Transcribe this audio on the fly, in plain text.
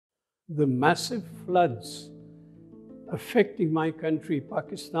The massive floods affecting my country,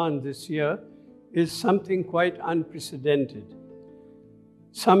 Pakistan, this year is something quite unprecedented.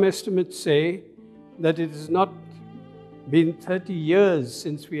 Some estimates say that it has not been 30 years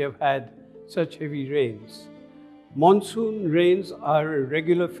since we have had such heavy rains. Monsoon rains are a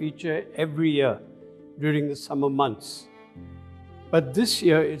regular feature every year during the summer months. But this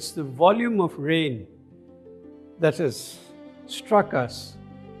year, it's the volume of rain that has struck us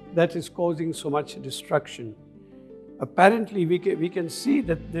that is causing so much destruction. Apparently, we can see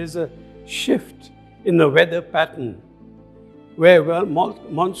that there's a shift in the weather pattern where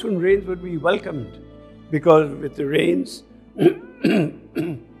monsoon rains would be welcomed because with the rains,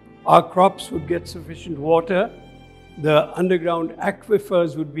 our crops would get sufficient water, the underground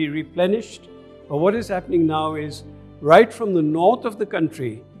aquifers would be replenished. But what is happening now is right from the north of the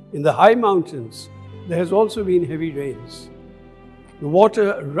country, in the high mountains, there has also been heavy rains. The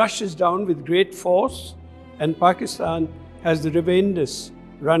water rushes down with great force, and Pakistan has the river Indus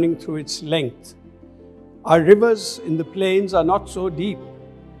running through its length. Our rivers in the plains are not so deep,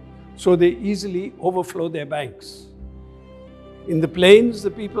 so they easily overflow their banks. In the plains,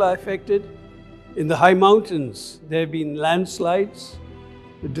 the people are affected. In the high mountains, there have been landslides,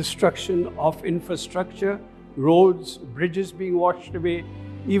 the destruction of infrastructure, roads, bridges being washed away.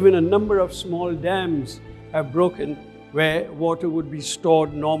 Even a number of small dams have broken where water would be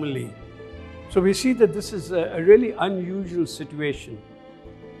stored normally. So we see that this is a really unusual situation.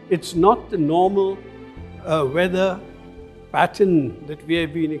 It's not the normal weather pattern that we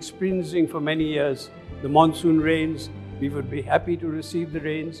have been experiencing for many years. The monsoon rains, we would be happy to receive the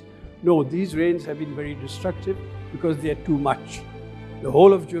rains. No, these rains have been very destructive because they are too much. The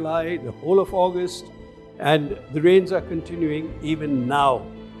whole of July, the whole of August, and the rains are continuing even now.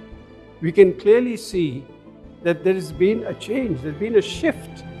 We can clearly see that there has been a change, there's been a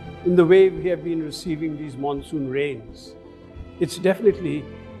shift in the way we have been receiving these monsoon rains. It's definitely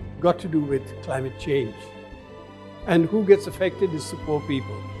got to do with climate change. And who gets affected is the poor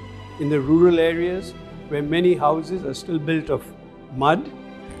people. In the rural areas where many houses are still built of mud,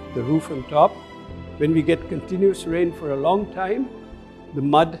 the roof on top, when we get continuous rain for a long time, the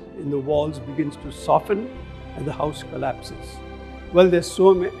mud in the walls begins to soften and the house collapses. Well, there's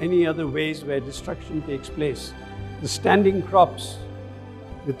so many other ways where destruction takes place. The standing crops,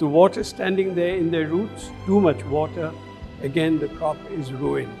 with the water standing there in their roots, too much water, again the crop is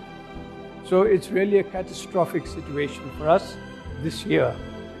ruined. So it's really a catastrophic situation for us this year,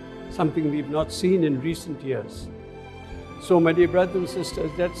 something we've not seen in recent years. So my dear brothers and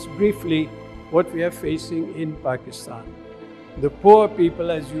sisters, that's briefly what we are facing in Pakistan. The poor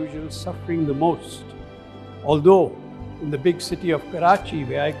people, as usual, suffering the most. Although in the big city of Karachi,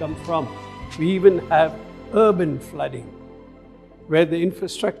 where I come from, we even have urban flooding, where the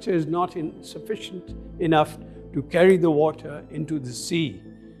infrastructure is not sufficient enough to carry the water into the sea.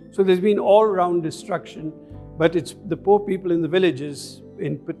 So there's been all-round destruction, but it's the poor people in the villages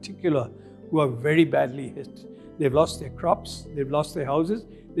in particular who are very badly hit. They've lost their crops, they've lost their houses,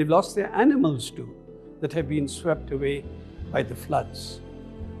 they've lost their animals too, that have been swept away by the floods.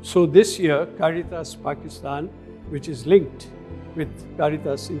 So this year, Caritas Pakistan, which is linked with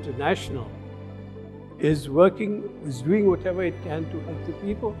Caritas International, is doing whatever it can to help the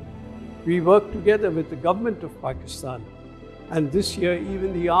people. We work together with the government of Pakistan. And this year,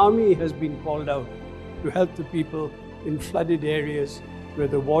 even the army has been called out to help the people in flooded areas where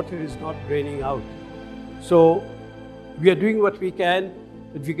the water is not draining out. So we are doing what we can,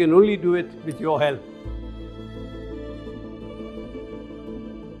 but we can only do it with your help.